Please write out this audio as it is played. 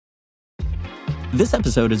This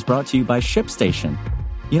episode is brought to you by ShipStation.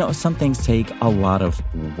 You know, some things take a lot of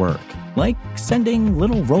work, like sending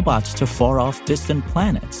little robots to far-off distant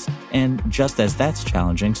planets. And just as that's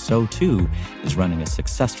challenging, so too is running a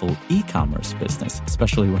successful e-commerce business,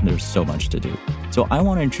 especially when there's so much to do. So I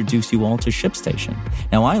want to introduce you all to ShipStation.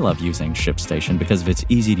 Now, I love using ShipStation because of its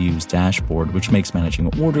easy-to-use dashboard, which makes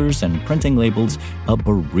managing orders and printing labels a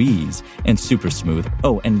breeze and super smooth.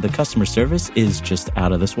 Oh, and the customer service is just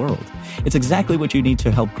out of this world. It's exactly what you need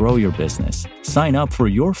to help grow your business. Sign up for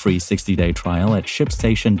your free 60-day trial at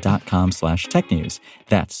shipstation.com/technews.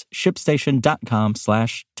 That's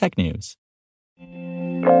shipstation.com/technews.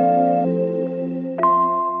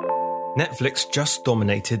 Netflix just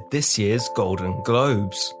dominated this year's Golden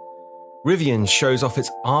Globes. Rivian shows off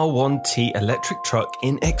its R1T electric truck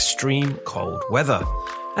in extreme cold weather.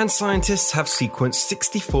 And scientists have sequenced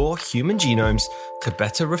 64 human genomes to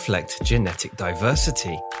better reflect genetic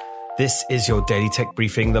diversity. This is your Daily Tech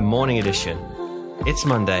Briefing, the morning edition. It's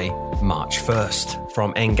Monday, March 1st.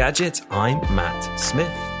 From Engadget, I'm Matt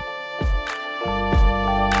Smith.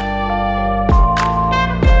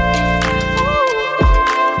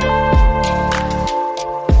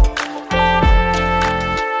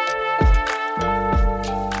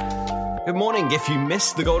 Good morning. If you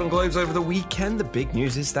missed the Golden Globes over the weekend, the big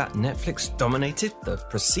news is that Netflix dominated the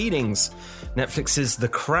proceedings. Netflix's The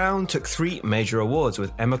Crown took 3 major awards,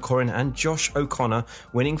 with Emma Corrin and Josh O'Connor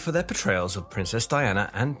winning for their portrayals of Princess Diana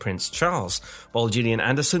and Prince Charles, while Gillian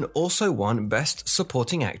Anderson also won Best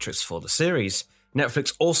Supporting Actress for the series.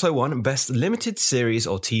 Netflix also won Best Limited Series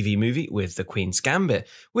or TV Movie with The Queen's Gambit,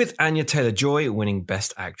 with Anya Taylor-Joy winning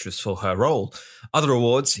Best Actress for her role. Other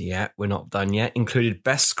awards, we're not done yet, included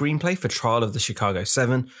Best Screenplay for Trial of the Chicago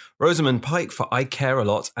 7, Rosamund Pike for I Care a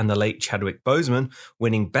Lot, and the late Chadwick Boseman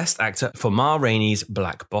winning Best Actor for Ma Rainey's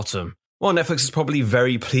Black Bottom. While Netflix is probably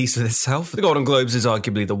very pleased with itself, the Golden Globes is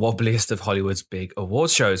arguably the wobbliest of Hollywood's big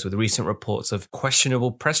awards shows, with recent reports of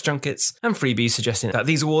questionable press junkets and freebies suggesting that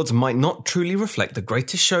these awards might not truly reflect the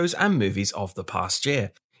greatest shows and movies of the past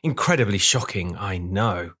year. Incredibly shocking, I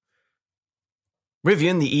know.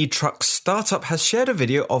 Rivian, the e-truck startup, has shared a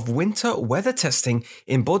video of winter weather testing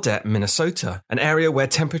in Baudette, Minnesota, an area where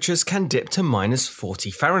temperatures can dip to minus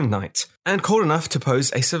 40 Fahrenheit, and cold enough to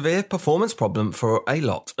pose a severe performance problem for a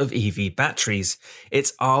lot of EV batteries.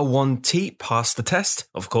 Its R1T passed the test,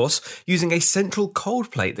 of course, using a central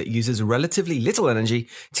cold plate that uses relatively little energy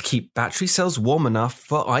to keep battery cells warm enough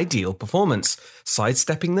for ideal performance,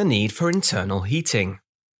 sidestepping the need for internal heating.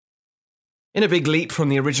 In a big leap from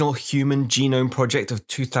the original Human Genome Project of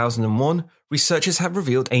 2001, researchers have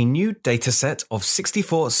revealed a new dataset of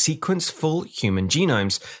 64 sequenced full human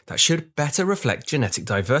genomes that should better reflect genetic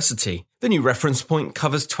diversity. The new reference point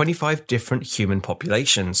covers 25 different human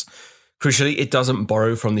populations. Crucially, it doesn't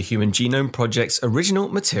borrow from the Human Genome Project's original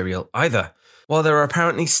material either. While there are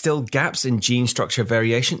apparently still gaps in gene structure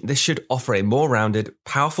variation, this should offer a more rounded,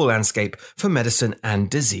 powerful landscape for medicine and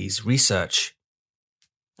disease research.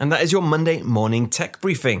 And that is your Monday morning tech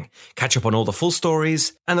briefing. Catch up on all the full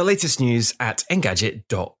stories and the latest news at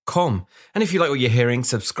Engadget.com. And if you like what you're hearing,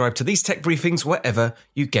 subscribe to these tech briefings wherever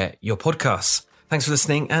you get your podcasts. Thanks for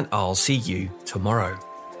listening, and I'll see you tomorrow.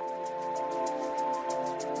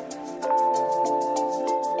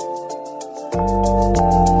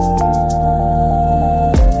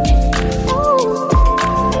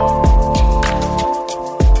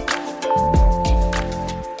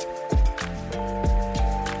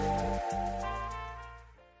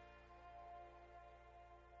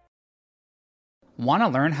 Want to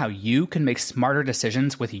learn how you can make smarter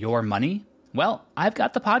decisions with your money? Well, I've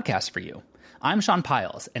got the podcast for you. I'm Sean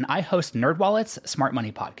Piles, and I host NerdWallet's Smart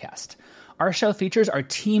Money Podcast. Our show features our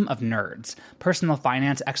team of nerds, personal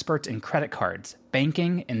finance experts in credit cards,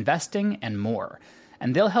 banking, investing, and more.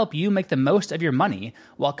 And they'll help you make the most of your money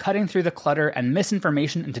while cutting through the clutter and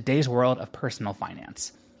misinformation in today's world of personal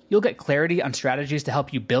finance. You'll get clarity on strategies to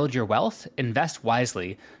help you build your wealth, invest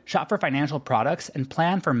wisely, shop for financial products, and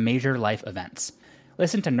plan for major life events.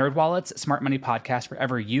 Listen to NerdWallet's Smart Money Podcast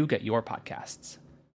wherever you get your podcasts.